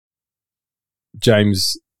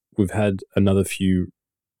James, we've had another few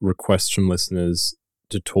requests from listeners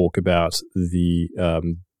to talk about there's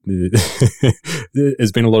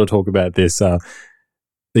been a lot of talk about this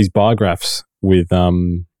these bar graphs with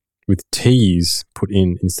T's put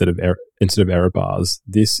in instead of error bars.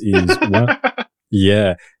 This is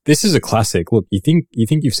yeah, this is a classic. Look, you think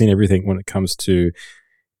you've seen everything when it comes to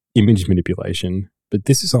image manipulation, but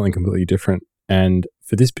this is something completely different. And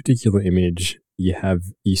for this particular image, you have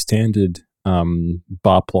your standard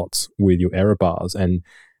bar plots with your error bars. And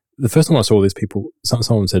the first time I saw this,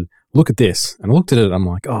 someone said, "Look at this," and I looked at it. I'm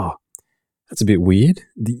like, "Oh, that's a bit weird."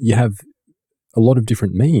 You have a lot of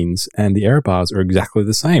different means, and the error bars are exactly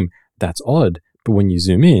the same. That's odd. But when you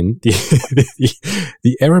zoom in,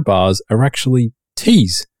 the error bars are actually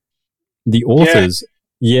T's. The authors,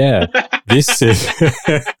 this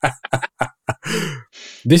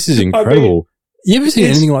is incredible. You ever seen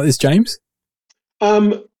anything like this, James?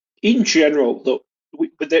 In general, look,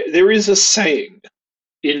 there is a saying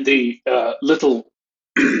in the little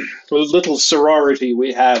sorority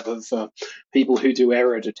we have of people who do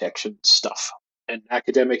error detection stuff and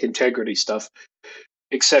academic integrity stuff,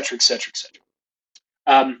 etc., etc.,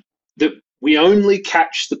 etc. That we only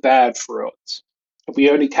catch the bad frauds. We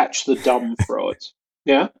only catch the dumb frauds.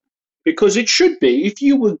 Yeah? Because it should be, if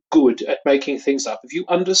you were good at making things up, if you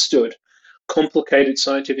understood complicated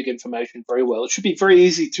scientific information very well, it should be very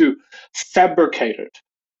easy to fabricate it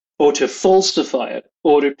or to falsify it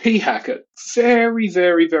or to p-hack it very,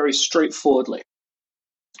 very, very straightforwardly.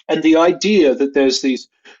 And the idea that there's these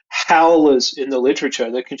howlers in the literature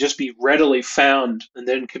that can just be readily found and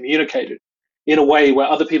then communicated in a way where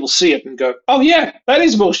other people see it and go, "Oh yeah, that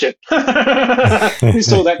is bullshit." We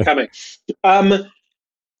saw that coming.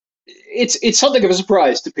 It's something of a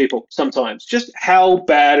surprise to people sometimes, just how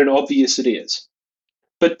bad and obvious it is.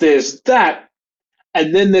 But there's that,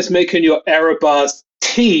 and then there's making your error bars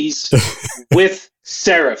T's with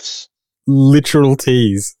serifs. Literal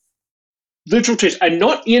T's. Literal T's. And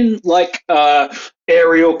not in like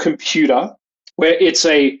aerial computer, where it's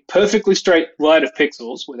a perfectly straight line of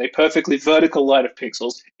pixels, with a perfectly vertical line of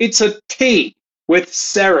pixels. It's a T with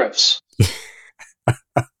serifs.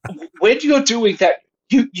 When you're doing that,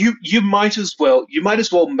 you might as well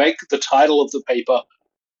make the title of the paper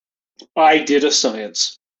 "I did a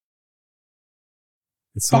science."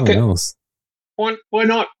 It's something else. Why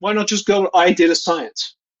not? Why not just go "I did a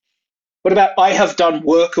science"? What about "I have done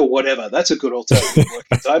work" or whatever? That's a good alternative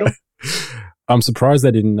working title. I'm surprised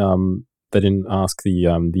they didn't ask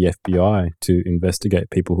the FBI to investigate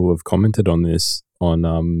people who have commented on this on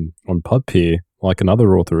PubPeer, like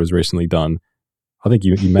another author has recently done. I think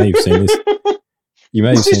you may have seen this. You may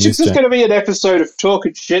have seen this. This is just going to be an episode of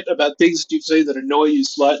talking shit about things that you've seen that annoy you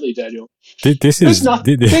slightly, Daniel.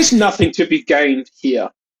 There's nothing to be gained here.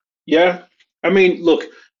 Yeah? I mean, look,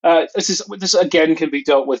 this again can be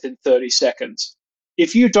dealt with in 30 seconds.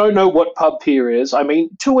 If you don't know what PubPeer is, I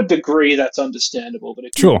mean, to a degree that's understandable, but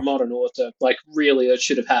if you're a modern author, like really it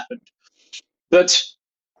should have happened. But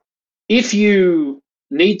if you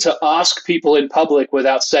need to ask people in public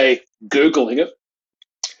without, say, Googling it,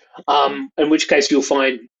 in which case you'll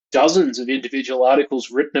find dozens of individual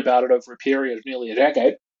articles written about it over a period of nearly a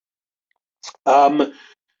decade.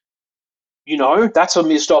 That's a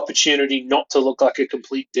missed opportunity not to look like a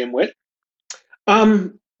complete dimwit.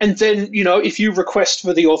 And then, if you request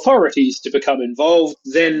for the authorities to become involved,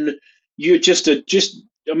 then you're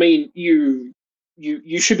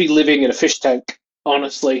you should be living in a fish tank,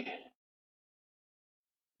 honestly.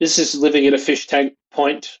 This is living in a fish tank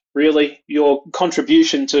point, really. Your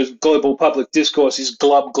contribution to global public discourse is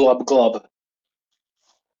glub, glub, glub.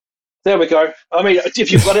 There we go. I mean,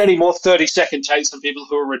 if you've got any more 30-second takes on people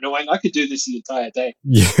who are annoying, I could do this the entire day.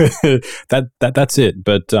 Yeah, that's it.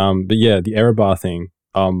 But yeah, the error bar thing.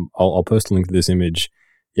 I'll post a link to this image.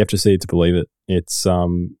 You have to see it to believe it. It's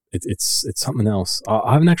something else.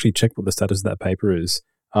 I haven't actually checked what the status of that paper is.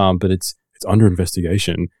 But it's under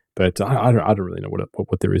investigation. But I don't really know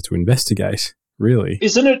what there is to investigate. Really,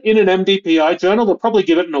 isn't it in an MDPI journal? They'll probably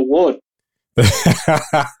give it an award.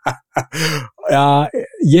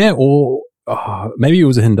 Yeah, or maybe it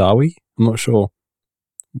was a Hindawi. I'm not sure.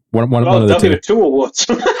 One of the two. Give it 2 awards.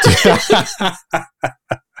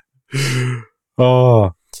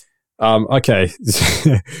 Okay.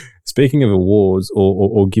 Speaking of awards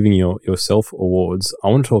or giving yourself awards, I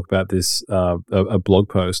want to talk about this a blog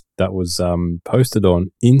post that was posted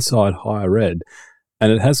on Inside Higher Ed,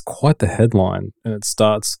 and it has quite the headline, and it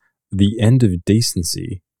starts, "The End of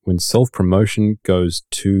Decency When Self-Promotion Goes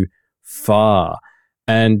Too Far."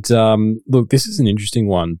 And look, this is an interesting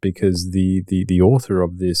one because the author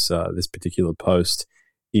of this particular post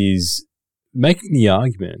is making the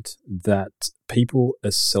argument that people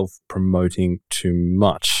are self-promoting too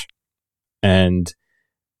much, and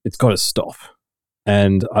it's got to stop.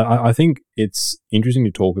 And I think it's interesting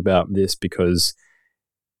to talk about this because,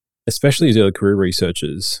 especially as early career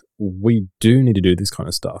researchers, we do need to do this kind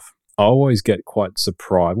of stuff. I always get quite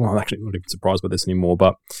surprised. Well, I'm actually not even surprised by this anymore,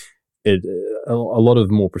 but a lot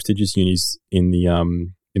of more prestigious unis in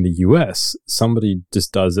the US, somebody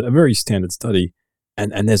just does a very standard study,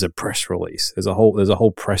 and there's a press release. There's a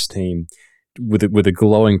whole press team with a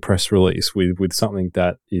glowing press release with something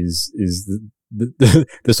that is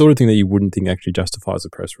the sort of thing that you wouldn't think actually justifies a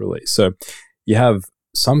press release. So you have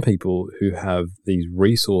some people who have these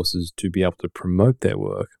resources to be able to promote their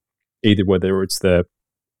work, either whether it's the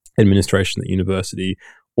administration at the university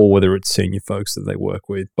or whether it's senior folks that they work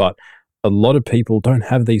with. But a lot of people don't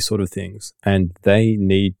have these sort of things, and they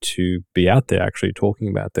need to be out there actually talking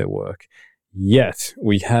about their work. Yet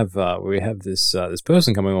we have this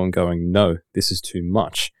person coming on going, no, this is too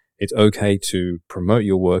much. It's okay to promote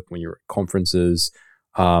your work when you're at conferences,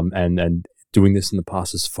 and doing this in the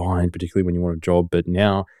past is fine, particularly when you want a job. But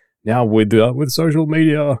now with social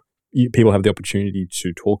media, people have the opportunity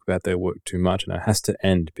to talk about their work too much, and it has to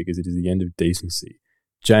end because it is the end of decency.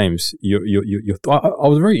 James, I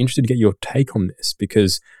was very interested to get your take on this,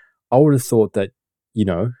 because I would have thought that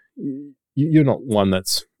you're not one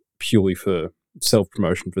that's purely for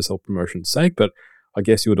self-promotion's sake, but I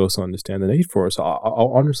guess you would also understand the need for it. So I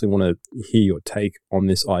honestly want to hear your take on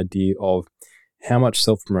this idea of how much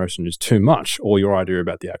self-promotion is too much, or your idea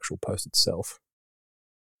about the actual post itself.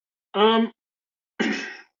 More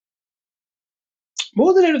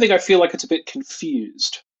than anything, I feel like it's a bit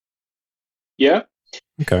confused. Yeah?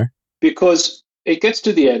 Okay. Because it gets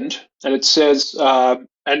to the end and it says,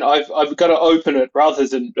 and I've got to open it rather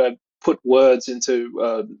than put words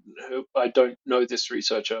into, I don't know this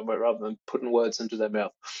researcher, but rather than putting words into their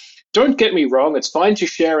mouth. Don't get me wrong, it's fine to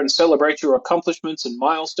share and celebrate your accomplishments and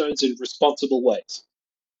milestones in responsible ways.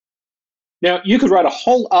 Now, you could write a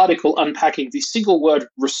whole article unpacking the single word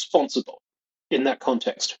responsible in that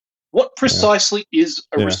context. What precisely is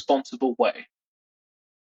a responsible way?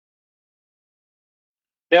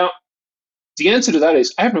 Now, the answer to that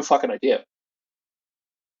is, I have no fucking idea.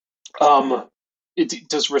 Does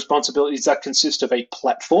that consist of a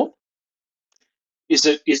platform?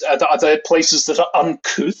 Are there places that are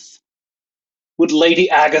uncouth? Would Lady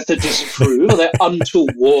Agatha disapprove? Are there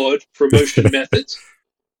untoward promotion methods?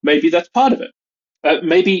 Maybe that's part of it.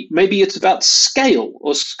 Maybe it's about scale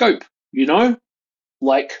or scope.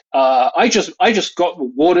 Like I just got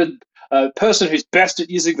awarded a person who's best at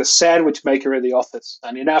using the sandwich maker in the office,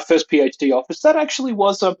 and in our first PhD office, that actually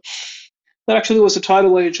was a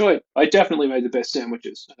title I enjoyed. I definitely made the best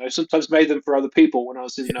sandwiches. I sometimes made them for other people when I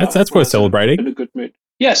was in. That's worth celebrating. In a good mood.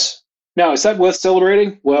 Yes. Now, is that worth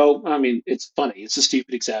celebrating? Well, I mean, it's funny. It's a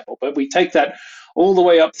stupid example, but we take that all the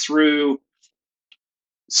way up through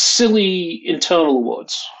silly internal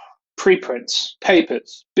awards, preprints,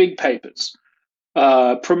 papers, big papers,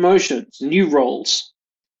 promotions, new roles,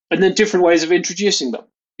 and then different ways of introducing them.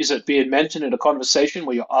 Is it being mentioned in a conversation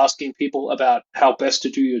where you're asking people about how best to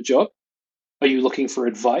do your job? Are you looking for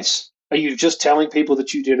advice? Are you just telling people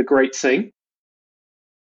that you did a great thing?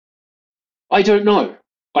 I don't know.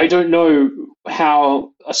 I don't know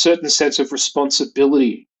how a certain sense of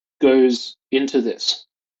responsibility goes into this.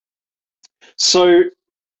 So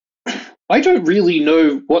I don't really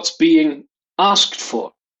know what's being asked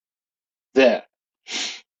for there.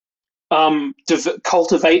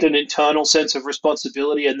 Cultivate an internal sense of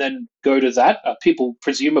responsibility and then go to that. Are people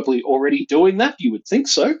presumably already doing that? You would think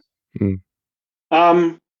so.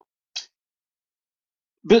 But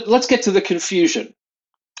let's get to the confusion.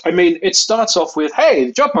 I mean, it starts off with, hey,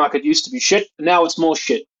 the job market used to be shit, now it's more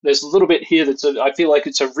shit. There's a little bit here I feel like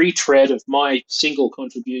it's a retread of my single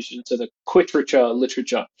contribution to the quiterature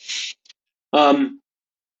literature.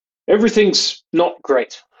 Everything's not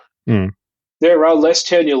great. There are less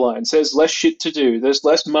tenure lines. There's less shit to do. There's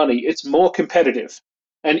less money. It's more competitive.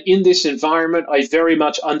 And in this environment, I very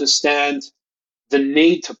much understand the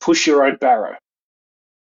need to push your own barrow.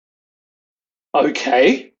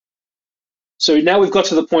 Okay. So now we've got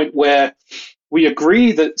to the point where we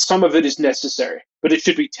agree that some of it is necessary, but it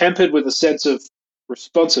should be tempered with a sense of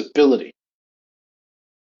responsibility.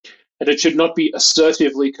 And it should not be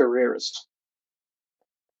assertively careerist.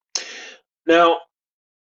 Now,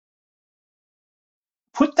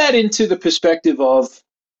 put that into the perspective of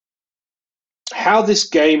how this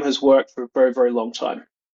game has worked for a very, very long time.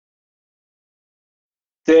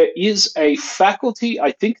 There is a faculty,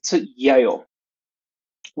 I think it's at Yale,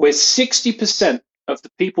 where 60% of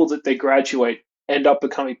the people that they graduate end up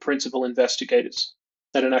becoming principal investigators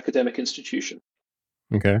at an academic institution.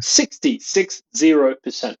 Okay.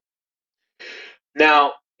 60%.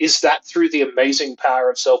 Now, is that through the amazing power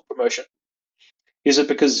of self-promotion? Is it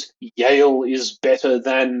because Yale is better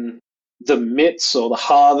than the MITs or the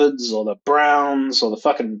Harvards or the Browns or the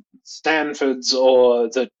fucking Stanfords or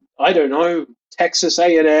the, I don't know, Texas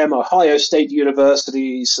A&M, Ohio State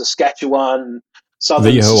University, Saskatchewan,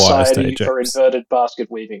 Southern The Ohio Society State, for James. Inverted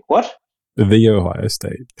Basket Weaving? What? The Ohio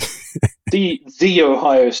State. The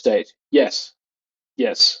Ohio State. Yes.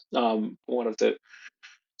 One of the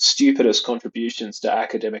stupidest contributions to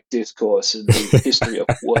academic discourse in the history of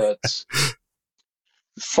words.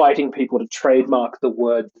 Fighting people to trademark the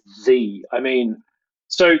word "the." I mean,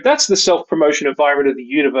 so that's the self-promotion environment of the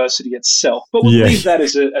university itself. But we'll leave that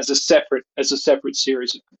as a separate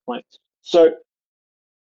series of complaints. So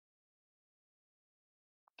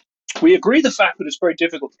we agree the fact that it's very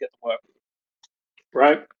difficult to get the work,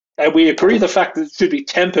 right? And we agree the fact that it should be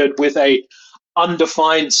tempered with a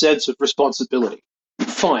undefined sense of responsibility.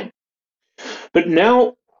 Fine. But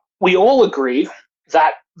now we all agree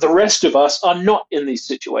that the rest of us are not in these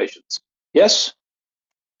situations. Yes?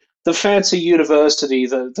 The fancy university,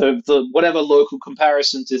 the whatever local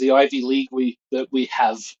comparison to the Ivy League that we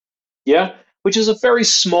have, yeah? Which is a very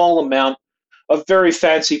small amount of very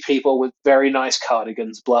fancy people with very nice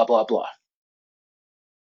cardigans, blah, blah, blah.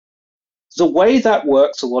 The way that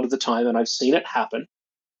works a lot of the time, and I've seen it happen,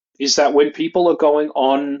 is that when people are going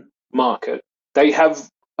on market, they have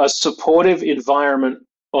a supportive environment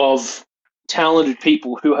of talented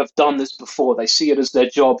people who have done this before. They see it as their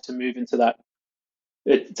job to move into that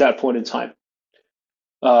at that point in time.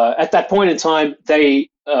 At that point in time, they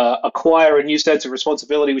acquire a new sense of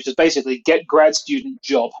responsibility, which is basically get grad student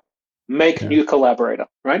job, make new collaborator,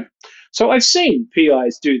 right? So I've seen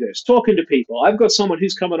PIs do this, talking to people. I've got someone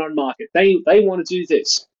who's coming on market. They want to do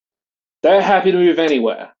this. They're happy to move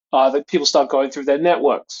anywhere. People start going through their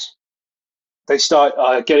networks. They start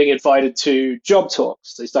getting invited to job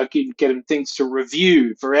talks. They start getting things to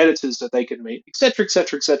review for editors that they can meet, et cetera, et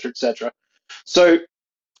cetera, et cetera, et cetera. So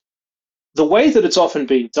the way that it's often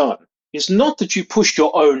being done is not that you push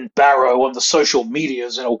your own barrow on the social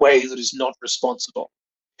medias in a way that is not responsible.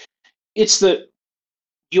 It's that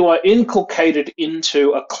you are inculcated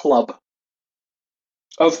into a club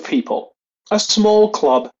of people, a small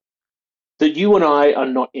club that you and I are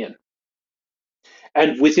not in.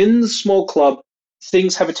 And within the small club,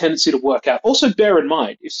 things have a tendency to work out. Also, bear in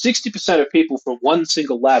mind, if 60% of people from one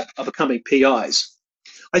single lab are becoming PIs,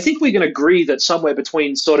 I think we can agree that somewhere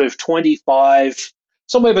between sort of 25,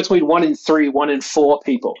 somewhere between 1 in 3, 1 in 4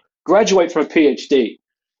 people graduate from a PhD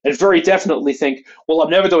and very definitely think, well, I'm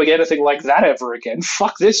never doing anything like that ever again.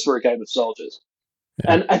 Fuck this for a game of soldiers.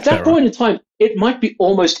 Yeah, and at that point in time, it might be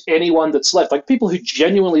almost anyone that's left. Like people who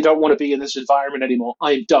genuinely don't want to be in this environment anymore.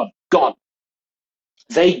 I am done. Gone.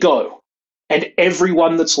 They go. And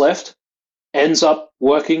everyone that's left ends up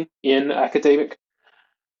working in academic,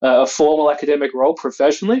 a formal academic role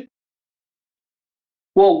professionally.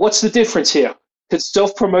 Well, what's the difference here? Could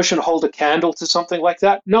self-promotion hold a candle to something like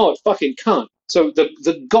that? No, it fucking can't. So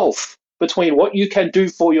the gulf between what you can do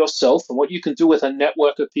for yourself and what you can do with a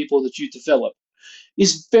network of people that you develop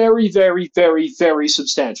is very, very, very, very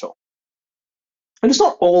substantial. And it's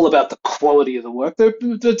not all about the quality of the work.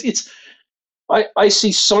 I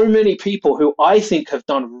see so many people who I think have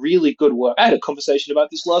done really good work. I had a conversation about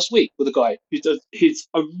this last week with a guy who's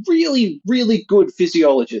a really, really good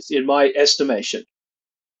physiologist in my estimation,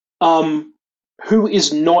 who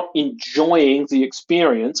is not enjoying the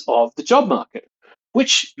experience of the job market,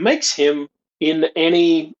 which makes him, in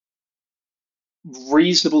any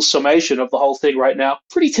reasonable summation of the whole thing right now,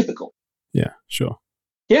 pretty typical. Yeah, sure.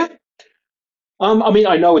 Yeah. I mean,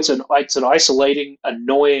 I know it's an isolating,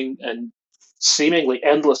 annoying, and seemingly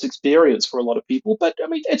endless experience for a lot of people, but I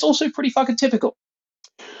mean, it's also pretty fucking typical.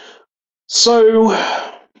 So,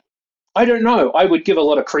 I don't know. I would give a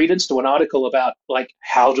lot of credence to an article about, like,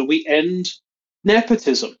 how do we end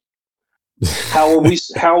nepotism? How are we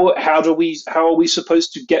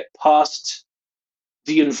supposed to get past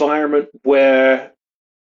the environment where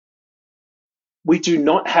we do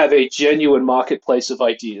not have a genuine marketplace of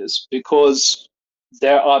ideas because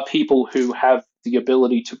there are people who have the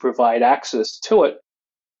ability to provide access to it,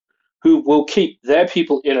 who will keep their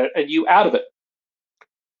people in it and you out of it.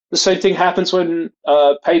 The same thing happens when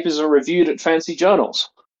papers are reviewed at fancy journals.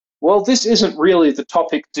 Well, this isn't really the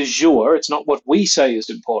topic du jour. It's not what we say is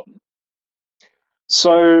important.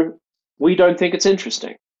 So we don't think it's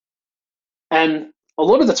interesting. And a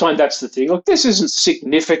lot of the time, that's the thing. Look, this isn't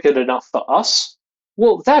significant enough for us.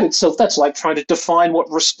 Well, that itself, that's like trying to define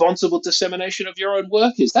what responsible dissemination of your own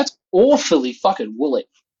work is. That's awfully fucking woolly.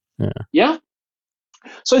 Yeah?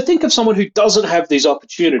 So think of someone who doesn't have these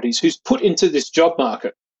opportunities, who's put into this job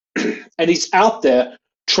market, and he's out there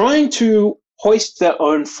trying to hoist their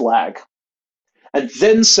own flag and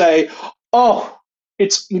then say, oh,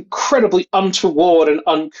 it's incredibly untoward and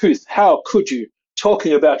uncouth. How could you?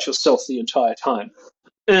 Talking about yourself the entire time.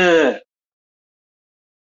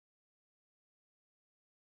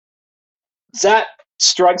 That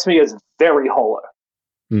strikes me as very hollow.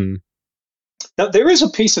 Now, there is a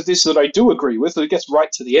piece of this that I do agree with that gets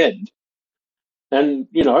right to the end. And,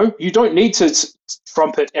 you don't need to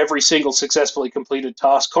trumpet every single successfully completed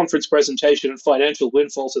task, conference presentation, and financial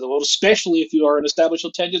windfall to the world, especially if you are an established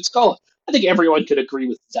or tenured scholar. I think everyone could agree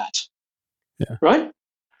with that. Yeah. Right?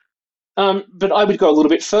 But I would go a little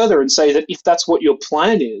bit further and say that if that's what your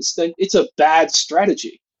plan is, then it's a bad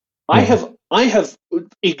strategy. Yeah. I have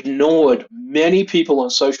ignored many people on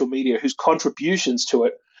social media whose contributions to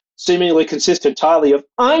it seemingly consist entirely of,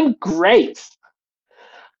 I'm great.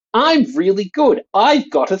 I'm really good. I've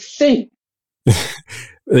got a thing.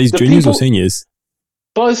 These juniors or seniors?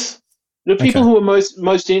 Both. The people who are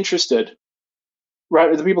most interested,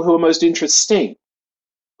 right, the people who are most interesting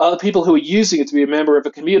are the people who are using it to be a member of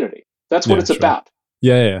a community. That's what it's about.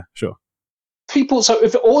 Yeah, sure. People, so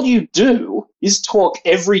if all you do is talk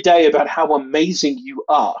every day about how amazing you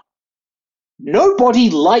are, nobody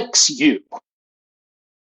likes you.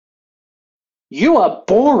 You are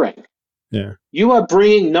boring. Yeah. You are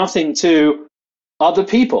bringing nothing to other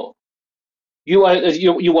people. You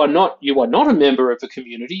are not a member of a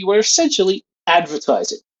community. You are essentially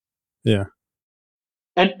advertising. Yeah.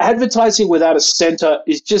 And advertising without a center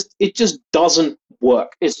it just doesn't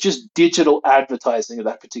work. It's just digital advertising at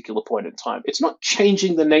that particular point in time. It's not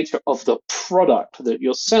changing the nature of the product that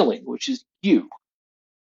you're selling, which is you.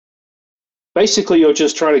 Basically, you're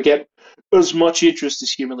just trying to get as much interest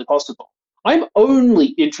as humanly possible. I'm only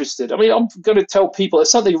interested, I'm going to tell people if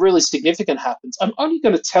something really significant happens, I'm only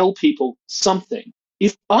going to tell people something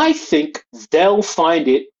if I think they'll find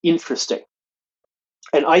it interesting.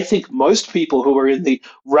 And I think most people who are in the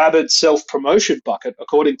rabid self-promotion bucket,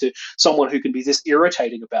 according to someone who can be this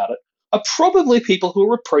irritating about it, are probably people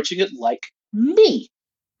who are approaching it like me.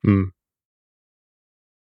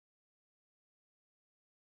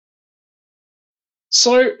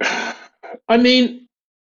 So,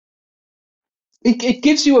 it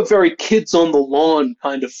gives you a very kids on the lawn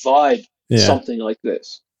kind of vibe, something like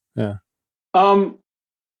this. Yeah.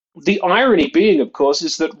 The irony being, of course,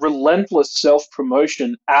 is that relentless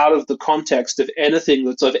self-promotion out of the context of anything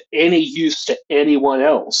that's of any use to anyone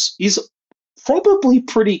else is probably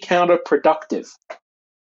pretty counterproductive.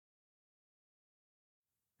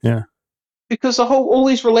 Yeah. Because all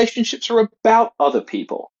these relationships are about other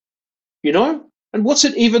people, And what's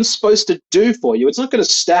it even supposed to do for you? It's not going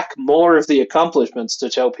to stack more of the accomplishments to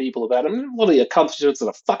tell people about. A lot of the accomplishments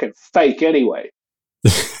are fucking fake anyway.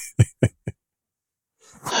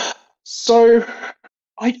 So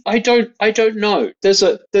I don't know. There's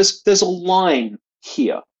a line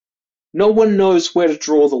here. No one knows where to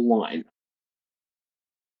draw the line.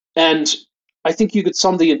 And I think you could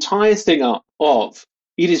sum the entire thing up of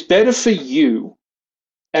it is better for you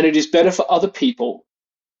and it is better for other people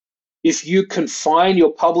if you confine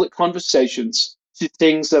your public conversations to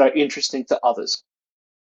things that are interesting to others.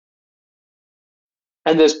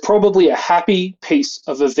 And there's probably a happy piece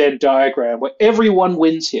of a Venn diagram where everyone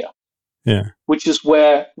wins here. Yeah. Which is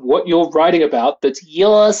where what you're writing about, that's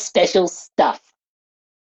your special stuff,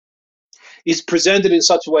 is presented in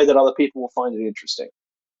such a way that other people will find it interesting.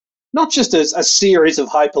 Not just as a series of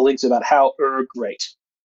hyperlinks about how great.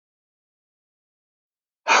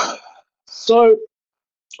 So,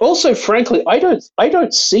 also, frankly, I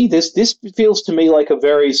don't see this. This feels to me like a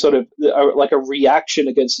very sort of like a reaction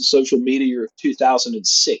against the social media of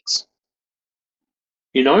 2006.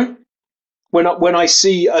 When I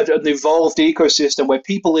see an evolved ecosystem where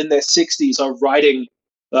people in their 60s are writing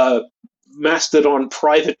Mastodon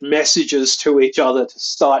private messages to each other to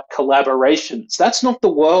start collaborations, that's not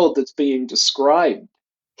the world that's being described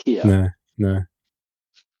here. No.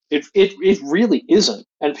 It really isn't.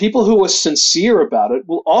 And people who are sincere about it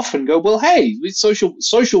will often go, well, hey,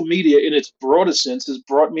 social media in its broader sense has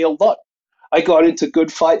brought me a lot. I got into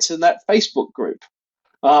good fights in that Facebook group.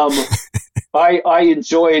 I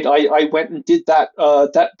enjoyed. I went and did that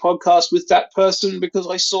podcast with that person because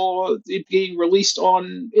I saw it being released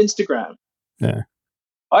on Instagram. Yeah.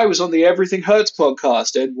 I was on the Everything Hurts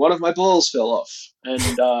podcast, and one of my balls fell off. And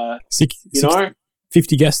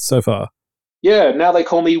 50 guests so far. Yeah. Now they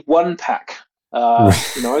call me One Pack.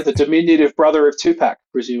 The diminutive brother of Tupac,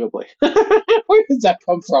 presumably. Where did that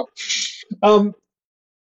come from?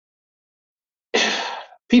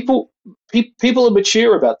 People are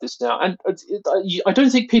mature about this now, and I don't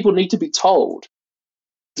think people need to be told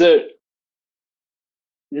that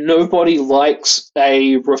nobody likes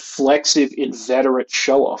a reflexive, inveterate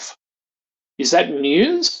show-off. Is that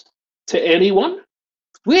news to anyone?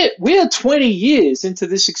 We're 20 years into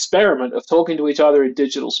this experiment of talking to each other in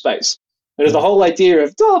digital space. And the whole idea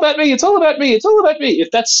of, it's all about me, it's all about me, it's all about me, if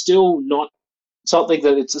that's still not something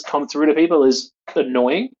that it's just come through to people is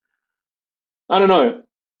annoying, I don't know.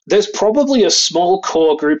 There's probably a small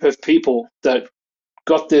core group of people that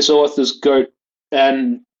got this author's goat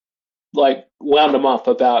and wound them up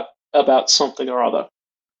about something or other.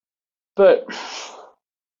 But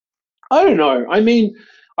I don't know. I mean,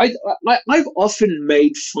 I've often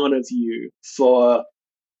made fun of you for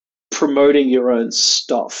promoting your own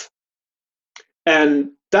stuff. And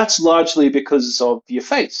that's largely because of your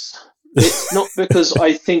face. It's not because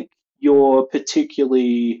I think you're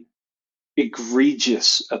particularly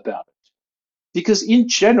egregious about it. Because in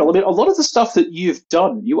general, I mean, a lot of the stuff that you've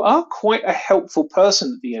done, you are quite a helpful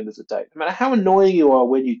person at the end of the day, no matter how annoying you are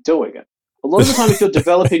when you're doing it. A lot of the time, if you're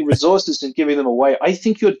developing resources and giving them away, I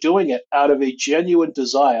think you're doing it out of a genuine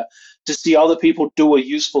desire to see other people do a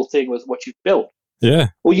useful thing with what you've built. Yeah.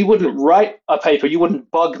 Or you wouldn't write a paper, you wouldn't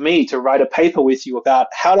bug me to write a paper with you about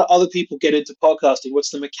how do other people get into podcasting,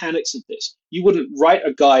 what's the mechanics of this. You wouldn't write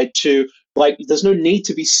a guide to, there's no need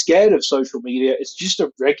to be scared of social media. It's just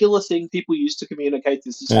a regular thing people use to communicate.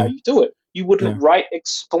 This is how you do it. You wouldn't write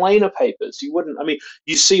explainer papers. You wouldn't,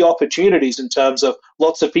 you see opportunities in terms of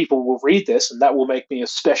lots of people will read this and that will make me a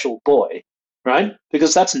special boy, right?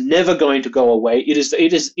 Because that's never going to go away.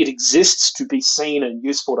 It exists to be seen and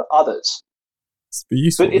useful to others.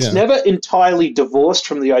 Useful, but it's never entirely divorced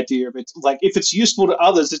from the idea of it. If it's useful to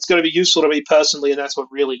others, it's going to be useful to me personally, and that's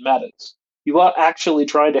what really matters. You are actually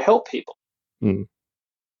trying to help people. Mm.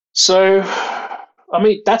 So,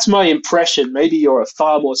 that's my impression. Maybe you're a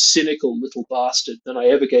far more cynical little bastard than I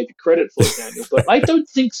ever gave you credit for, Daniel. But I don't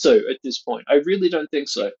think so at this point. I really don't think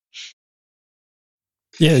so.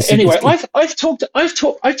 Yeah. Anyway, I've talked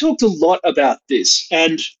a lot about this,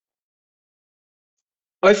 and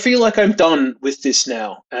I feel like I'm done with this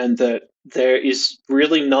now, and that there is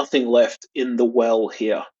really nothing left in the well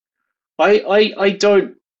here. I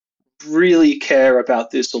don't really care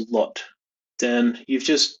about this a lot, Dan. You've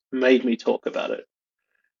just made me talk about it.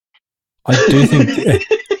 I do think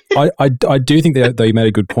I do think that you made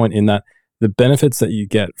a good point in that the benefits that you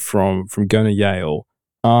get from going to Yale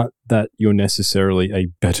aren't that you're necessarily a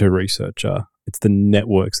better researcher. It's the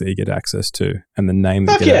networks that you get access to and the name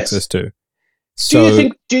that you get access to. So,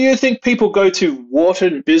 do you think people go to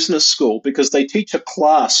Wharton Business School because they teach a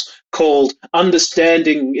class called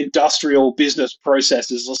Understanding Industrial Business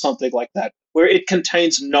Processes or something like that, where it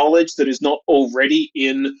contains knowledge that is not already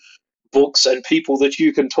in books and people that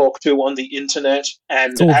you can talk to on the internet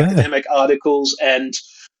and academic articles? And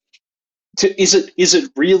is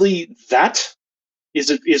it really that? Is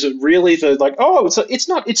it really the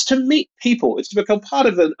it's to meet people. It's to become part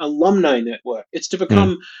of an alumni network. It's to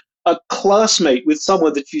become a classmate with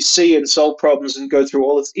someone that you see and solve problems and go through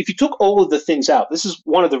all of. If you took all of the things out, this is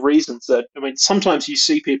one of the reasons that, sometimes you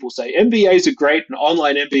see people say MBAs are great and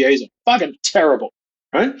online MBAs are fucking terrible,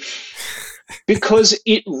 right? Because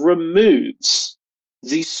it removes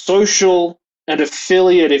the social and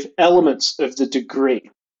affiliative elements of the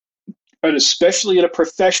degree. And especially in a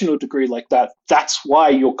professional degree like that, that's why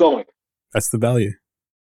you're going. That's the value.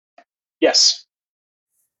 Yes.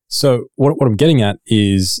 So what I'm getting at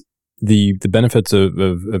is the benefits of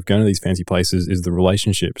going to these fancy places is the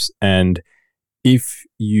relationships. And if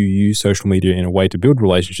you use social media in a way to build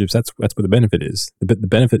relationships, that's what the benefit is. The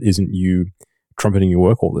benefit isn't you trumpeting your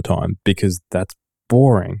work all the time, because that's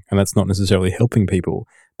boring and that's not necessarily helping people.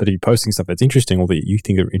 But if you're posting stuff that's interesting or that you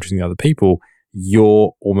think are interesting to other people,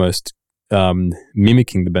 you're almost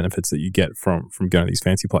mimicking the benefits that you get from going to these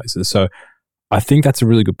fancy places. So I think that's a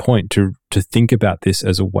really good point to think about this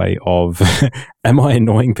as a way of, am I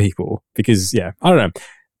annoying people? Because I don't know.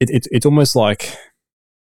 It's almost like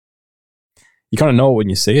you kind of know it when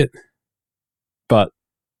you see it, but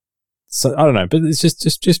so I don't know. But it's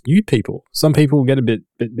just mute people. Some people get a bit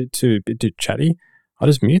too chatty. I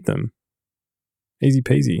just mute them. Easy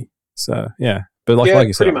peasy. So yeah. But like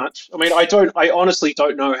you said, pretty much. I honestly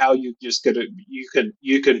don't know how you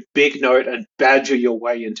can big note and badger your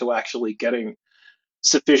way into actually getting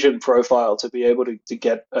sufficient profile to be able to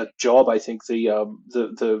get a job. I think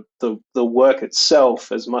the work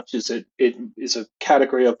itself, as much as it is a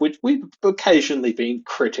category of which we've occasionally been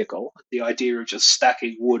critical, the idea of just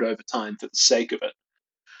stacking wood over time for the sake of it,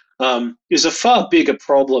 is a far bigger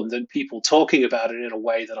problem than people talking about it in a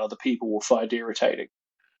way that other people will find irritating.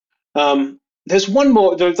 There's one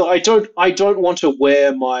more. I don't want to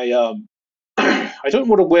wear my I don't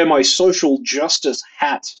want to wear my social justice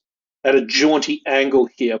hat at a jaunty angle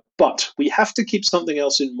here, but we have to keep something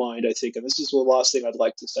else in mind, I think, and this is the last thing I'd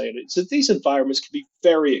like to say, and it's that these environments can be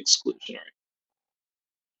very exclusionary.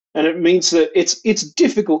 And it means that it's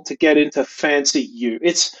difficult to get into fancy you.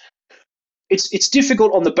 It's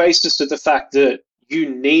difficult on the basis of the fact that you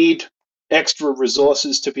need extra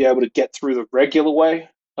resources to be able to get through the regular way,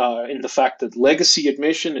 in the fact that legacy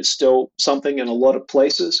admission is still something in a lot of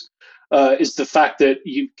places. Is the fact that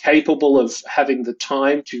you're capable of having the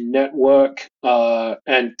time to network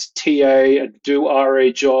and TA and do RA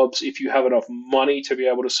jobs if you have enough money to be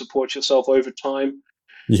able to support yourself over time.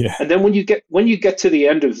 Yeah. And then when you get to the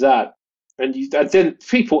end of that, and then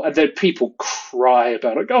people cry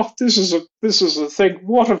about it. Oh, this is a thing.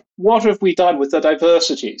 What have we done with the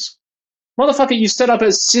diversities? Motherfucker, you set up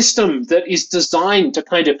a system that is designed to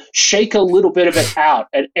kind of shake a little bit of it out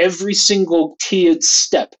at every single tiered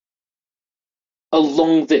step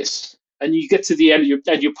along this, and you get to the end,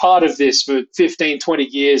 and you're part of this for 15, 20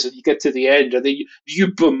 years, and you get to the end, and then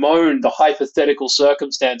you bemoan the hypothetical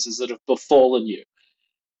circumstances that have befallen you.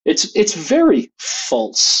 It's very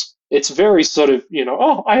false. It's very sort of,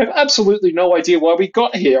 oh, I have absolutely no idea why we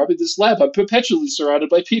got here. I'm in this lab. I'm perpetually surrounded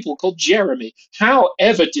by people called Jeremy. How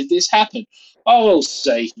ever did this happen? Oh,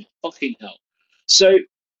 save me. Fucking hell. So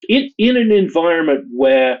in an environment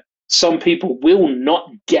where some people will not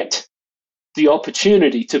get the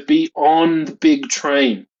opportunity to be on the big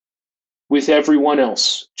train with everyone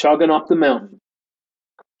else, chugging up the mountain,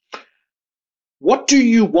 what do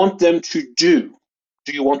you want them to do?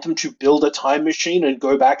 Do you want them to build a time machine and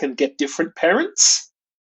go back and get different parents?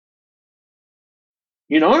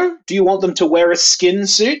 Do you want them to wear a skin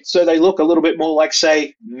suit so they look a little bit more like,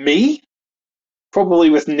 say, me? Probably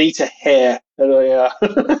with neater hair at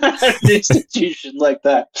an institution like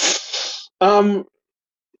that.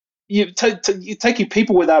 You're taking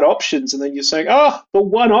people without options, and then you're saying, the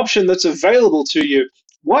one option that's available to you,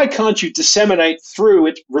 why can't you disseminate through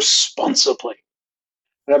it responsibly?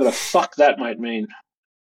 Whatever the fuck that might mean.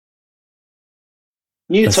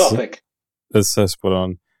 New topic. That's so spot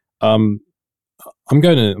on. I'm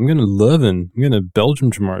going to Leuven. I'm going to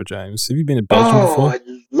Belgium tomorrow, James. Have you been to Belgium before? I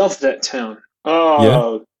love that town. Oh,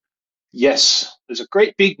 yeah? Yes. There's a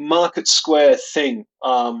great big market square thing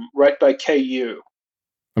right by KU.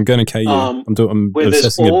 I'm going to KU. I'm where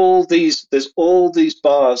there's all these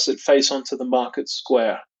bars that face onto the market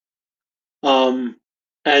square. And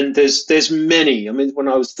there's many. I mean, when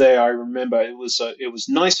I was there, I remember it was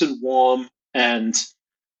nice and warm, and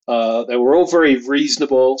they were all very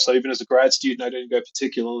reasonable. So even as a grad student, I didn't go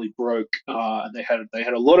particularly broke. And they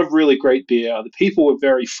had a lot of really great beer. The people were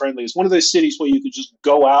very friendly. It's one of those cities where you could just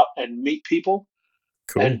go out and meet people,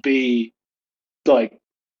 cool, and be like,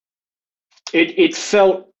 it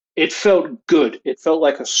felt good. It felt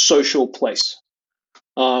like a social place.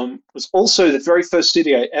 It was also the very first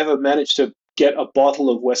city I ever managed to get a bottle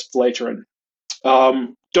of West Vleteren.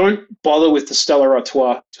 Don't bother with the Stella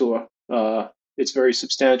Artois tour. It's very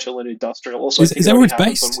substantial and industrial. Also, is that where it's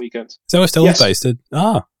based? On weekends. Is that where Stella's based? There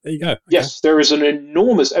you go. Okay. Yes, there is an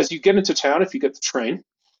enormous, as you get into town, if you get the train,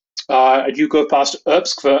 and you go past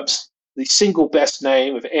Erbskwerps, the single best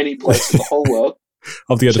name of any place in the whole world.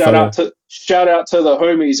 I'll have to get shout out to the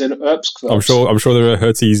homies in Erbskwerps. I'm sure there are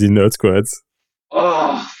Herties in Erbskwerps.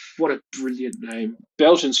 Oh, what a brilliant name.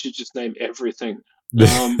 Belgians should just name everything.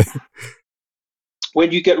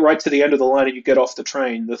 When you get right to the end of the line and you get off the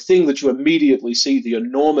train, the thing that you immediately see, the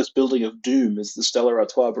enormous building of doom, is the Stella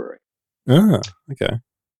Artois Brewery. Ah, okay.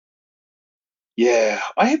 Yeah,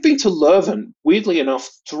 I have been to Leuven, weirdly enough,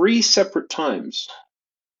 3 separate times.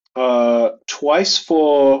 Twice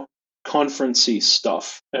for conferencey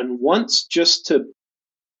stuff, and once just to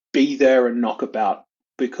be there and knock about,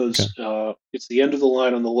 because it's the end of the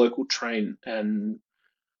line on the local train, and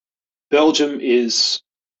Belgium is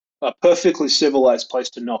a perfectly civilized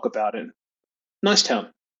place to knock about in. Nice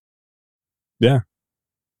town. Yeah.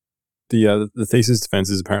 The thesis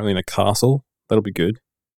defense is apparently in a castle. That'll be good.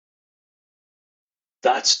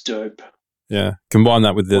 That's dope. Yeah. Combine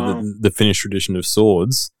that with the Finnish tradition of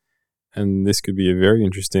swords, and this could be a very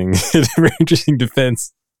interesting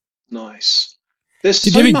defense. Nice. There's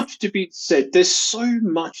Did so you ever- much to be said. There's so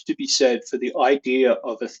much to be said for the idea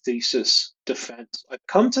of a thesis defense. I've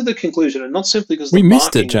come to the conclusion, and not simply because We the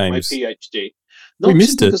missed it, marking of my James. PhD, We not missed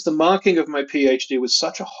simply it. because the marking of my PhD was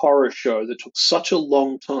such a horror show that took such a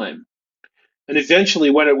long time. And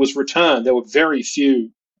eventually, when it was returned, there were very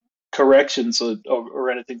few corrections or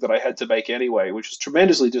anything that I had to make anyway, which was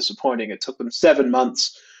tremendously disappointing. It took them 7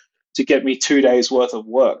 months to get me 2 days worth of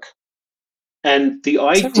work. And the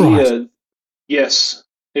Is that right? idea, yes,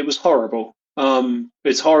 it was horrible.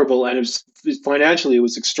 It's horrible, and financially, it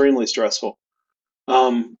was extremely stressful.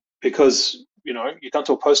 Because you come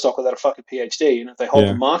to a postdoc without a fucking PhD, and if they hold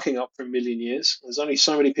the Yeah. marking up for a million years, there's only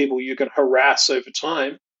so many people you can harass over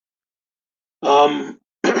time. Um,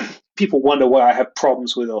 People wonder why I have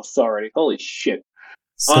problems with authority. Holy shit!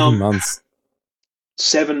 7 months.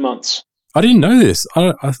 7 months. I didn't know this.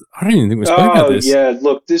 I don't even think we spoke about Oh this. yeah,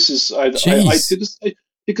 look, this is Jeez.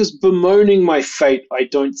 because bemoaning my fate, I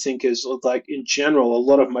don't think is like in general. A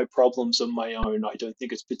lot of my problems are my own. I don't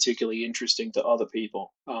think it's particularly interesting to other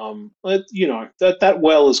people. That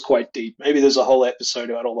well is quite deep. Maybe there's a whole episode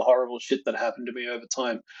about all the horrible shit that happened to me over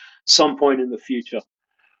time, some point in the future.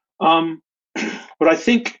 But I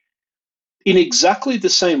think in exactly the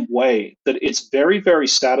same way that it's very, very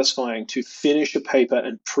satisfying to finish a paper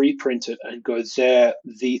and pre-print it and go there,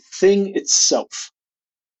 the thing itself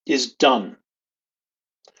is done.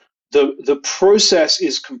 The process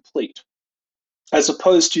is complete, as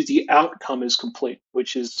opposed to the outcome is complete,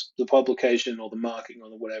 which is the publication or the marking or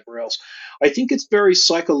the whatever else. I think it's very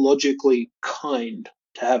psychologically kind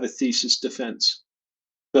to have a thesis defense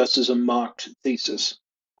versus a marked thesis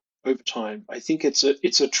over time. I think it's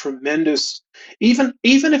a tremendous, even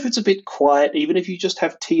if it's a bit quiet, even if you just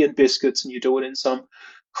have tea and biscuits and you do it in some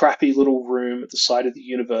crappy little room at the side of the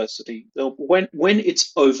university, when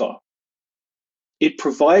it's over, it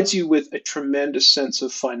provides you with a tremendous sense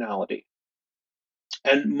of finality.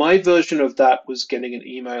 And my version of that was getting an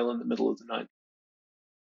email in the middle of the night.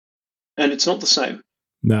 And it's not the same.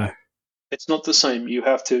 No. It's not the same. You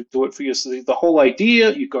have to do it for yourself. The whole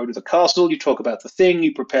idea, you go to the castle, you talk about the thing,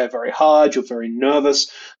 you prepare very hard, you're very nervous,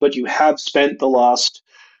 but you have spent the last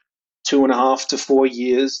 2.5 to 4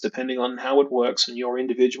 years, depending on how it works in your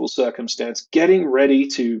individual circumstance, getting ready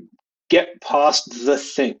to get past the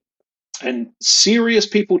thing. And serious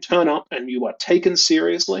people turn up and you are taken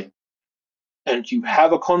seriously. And you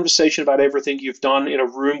have a conversation about everything you've done in a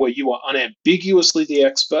room where you are unambiguously the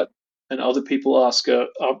expert, and other people ask a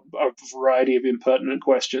variety of impertinent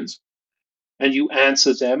questions, and you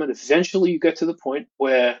answer them, and eventually you get to the point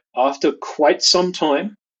where, after quite some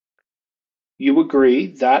time, you agree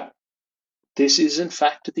that this is in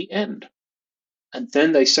fact the end. And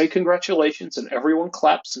then they say congratulations, and everyone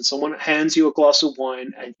claps, and someone hands you a glass of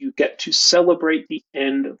wine, and you get to celebrate the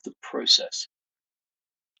end of the process.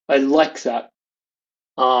 I like that.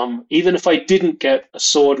 Even if I didn't get a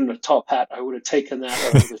sword and a top hat, I would have taken that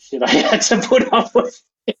over the shit I had to put up with.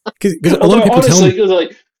 Because a lot Although of people honestly, tell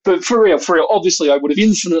me. but for real, obviously I would have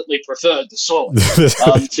infinitely preferred the sword.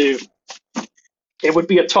 It would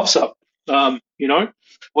be a toss-up, Well,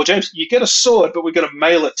 James, you get a sword, but we're going to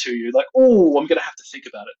mail it to you. Like, oh, I'm going to have to think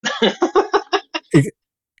about it.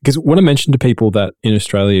 Because when I mention to people that in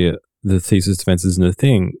Australia the thesis defense isn't a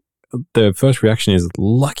thing, their first reaction is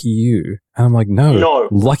 "lucky you," and I'm like, "No,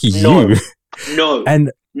 lucky you." No,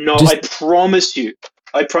 and I promise you.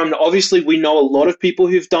 Obviously, we know a lot of people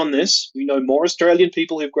who've done this. We know more Australian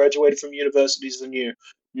people who've graduated from universities than you.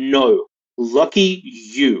 No, lucky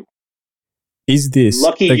you. Is this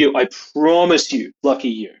lucky you? I promise you, lucky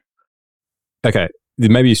you. Okay,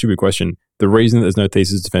 maybe a stupid question. The reason that there's no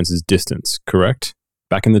thesis defense is distance, correct?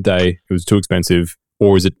 Back in the day, it was too expensive,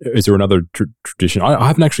 or is there another tradition? I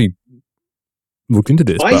haven't actually looked into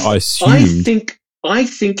this, but I assumed. I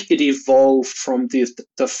think it evolved from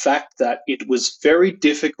the fact that it was very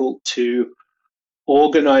difficult to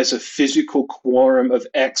organize a physical quorum of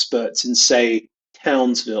experts in, say,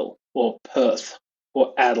 Townsville or Perth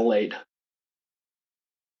or Adelaide.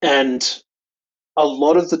 And a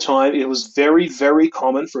lot of the time, it was very, very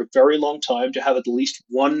common for a very long time to have at least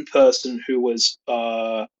one person who was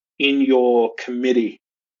in your committee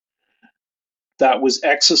that was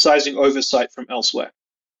exercising oversight from elsewhere.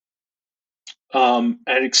 And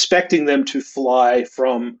expecting them to fly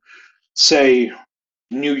from, say,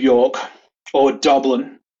 New York or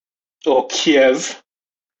Dublin or Kiev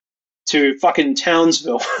to fucking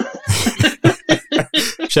Townsville.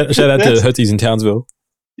 Shout out to Herties in Townsville.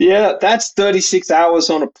 Yeah, that's 36 hours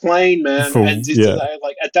on a plane, man. And yeah.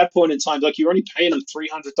 Like at that point in time, like you're only paying them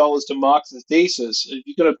 $300 to mark the thesis.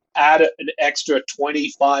 You're going to add an extra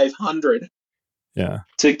 $2,500 Yeah.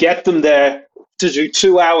 To get them there to do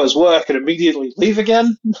 2 hours work and immediately leave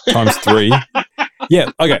again. Times 3.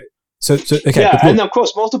 Yeah. Okay. So okay. Yeah, But and look, of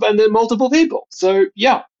course multiple people. So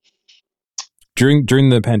yeah, during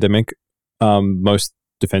the pandemic, most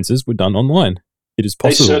defenses were done online. It is they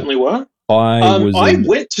possible. certainly were. I was I in.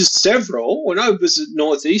 went to several when I was at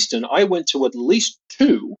Northeastern. I went to at least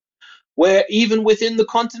 2 where even within the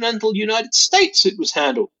continental United States it was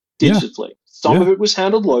handled Yeah. digitally. Some Yeah. of it was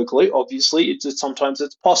handled locally. Obviously, sometimes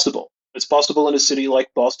it's possible. It's possible in a city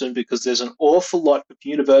like Boston because there's an awful lot of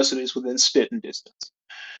universities within spitting distance.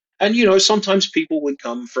 And sometimes people would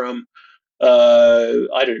come from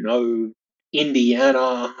I don't know,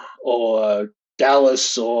 Indiana or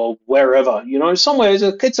Dallas or wherever, somewhere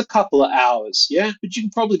it's a couple of hours, yeah, but you can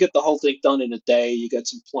probably get the whole thing done in a day. You get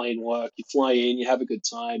some plane work, you fly in, you have a good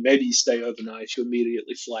time, maybe you stay overnight, you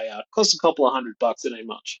immediately fly out. Costs a couple of $100, it ain't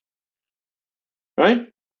much,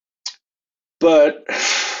 right? But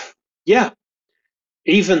yeah,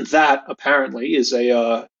 even that apparently is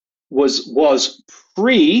a was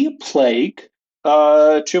pre-plague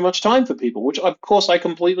too much time for people, which of course I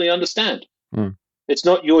completely understand. Mm. It's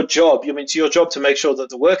not your job. I mean, it's your job to make sure that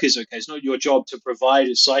the work is okay. It's not your job to provide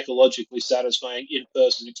a psychologically satisfying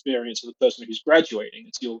in-person experience for the person who's graduating.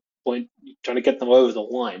 It's your point, trying to get them over the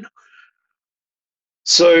line.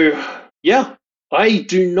 So, yeah, I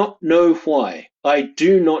do not know why. I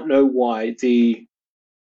do not know why the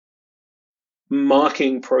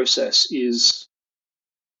marking process is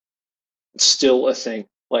still a thing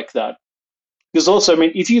like that. Because also, I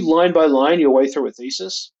mean, if you line by line your way through a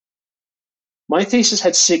thesis, my thesis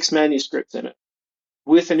had 6 manuscripts in it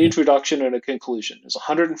with an Yeah. introduction and a conclusion. It's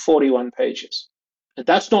 141 pages. And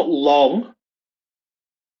that's not long.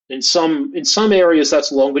 In some areas that's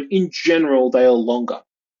long, but in general they are longer.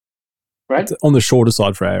 Right? It's on the shorter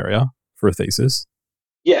side for our area for a thesis.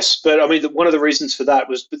 Yes, but I mean one of the reasons for that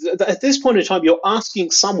was at this point in time you're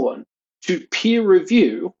asking someone to peer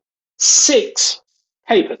review 6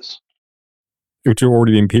 papers Which have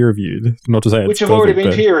already been peer reviewed. Not to say which it's have already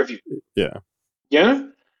perfect, been but peer reviewed. yeah. Yeah?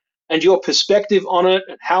 And your perspective on it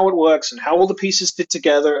and how it works and how all the pieces fit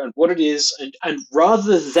together and what it is and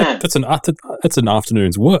rather than That's an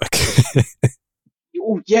afternoon's work. a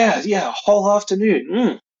whole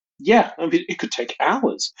afternoon. Yeah, I mean, it could take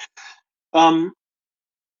hours. I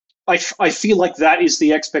feel like that is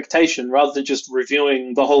the expectation rather than just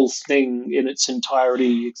reviewing the whole thing in its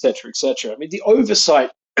entirety, etc., etc. I mean, the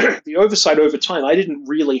oversight, the oversight over time. I didn't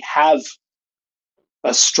really have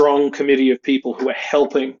a strong committee of people who were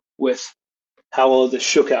helping with how all of this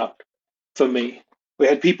shook out for me. We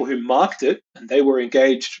had people who marked it and they were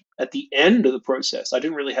engaged at the end of the process. I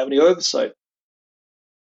didn't really have any oversight.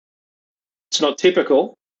 It's not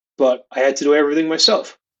typical, but I had to do everything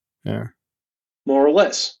myself. Yeah. More or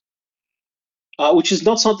less. Which is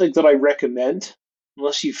not something that I recommend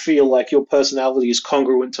unless you feel like your personality is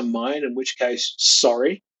congruent to mine, in which case,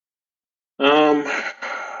 sorry.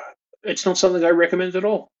 It's not something I recommend at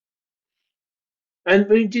all. And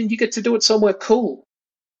you get to do it somewhere cool.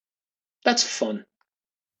 That's fun.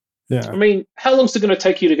 Yeah. I mean, how long is it going to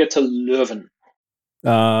take you to get to Leuven?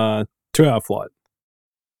 2-hour flight.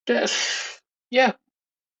 Yeah.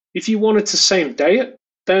 If you wanted to same day it,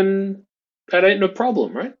 then that ain't no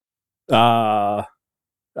problem, right?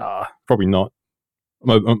 Probably not.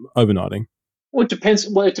 I'm overnighting. Well, it depends.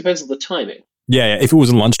 Well, it depends on the timing. Yeah. If it was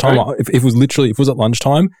at lunchtime, Right. if it was at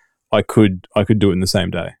lunchtime, I could do it in the same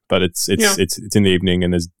day. But it's in the evening,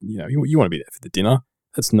 and there's you want to be there for the dinner.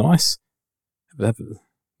 That's nice. Have a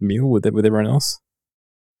meal with everyone else.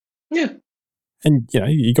 Yeah. And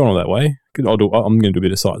you go on that way. I'm going to do a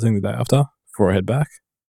bit of sightseeing the day after before I head back.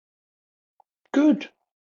 Good.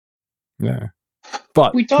 Yeah.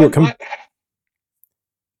 But We don't. look, coming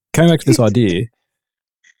back to this idea.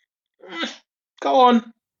 Go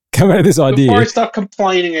on. Coming back to this idea. Before I start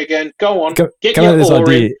complaining again, go on. Get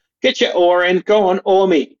your oar in. Go on, oar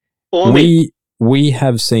me. We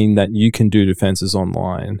have seen that you can do defenses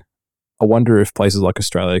online. I wonder if places like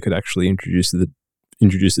Australia could actually introduce the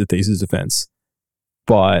thesis defense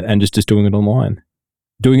and just doing it online,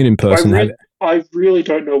 doing it in person. I really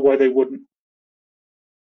don't know why they wouldn't.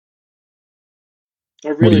 I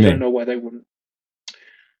What do really you don't mean? know why they wouldn't.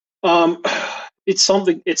 It's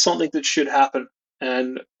something that should happen,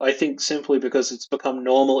 and I think simply because it's become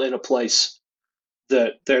normal in a place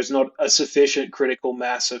that there's not a sufficient critical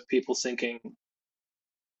mass of people thinking,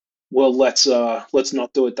 well, let's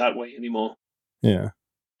not do it that way anymore. Yeah.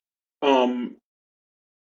 I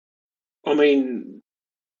mean,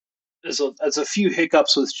 there's a few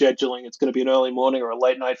hiccups with scheduling. It's going to be an early morning or a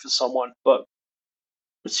late night for someone, but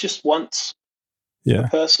it's just once Yeah. per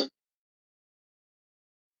person.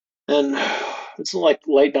 And it's not like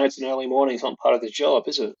late nights and early mornings aren't part of the job,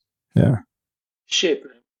 is it? Yeah. Shit,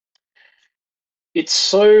 man. It's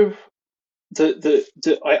so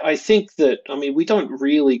I think that, I mean, we don't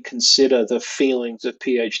really consider the feelings of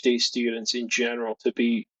PhD students in general to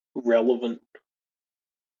be relevant,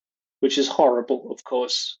 which is horrible, of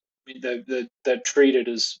course. I mean, they're treated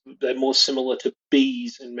as, they're more similar to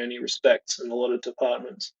bees in many respects in a lot of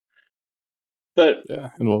departments. But Yeah,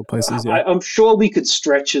 in a lot of places, yeah. I'm sure we could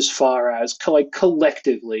stretch as far as, like,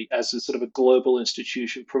 collectively, as a sort of a global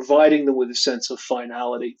institution, providing them with a sense of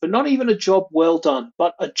finality, but not even a job well done,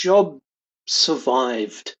 but a job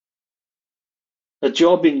survived, a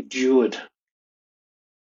job endured.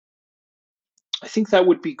 I think that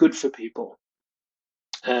would be good for people.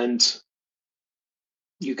 And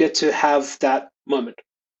you get to have that moment.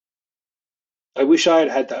 I wish I had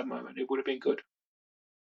had that moment. It would have been good.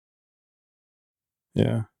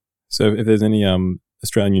 Yeah. So if there's any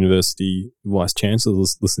Australian University vice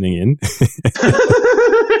chancellors listening in,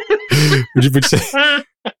 would you say,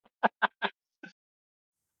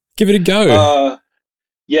 give it a go?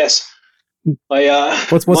 Yes.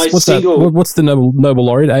 What's single... that? What's the Nobel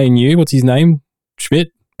laureate? ANU? What's his name?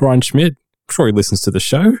 Schmidt? Brian Schmidt? I'm sure he listens to the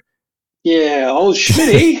show. Yeah, old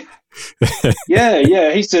Schmitty.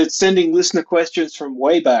 yeah. He's sending listener questions from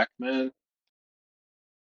way back, man.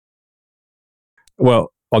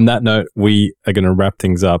 Well, on that note, we are going to wrap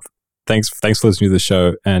things up. Thanks for listening to the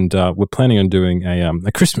show, and we're planning on doing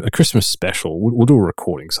a Christmas special. We'll do a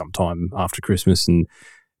recording sometime after Christmas and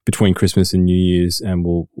between Christmas and New Year's, and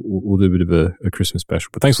we'll do a bit of a Christmas special.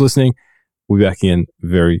 But thanks for listening. We'll be back in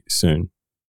very soon.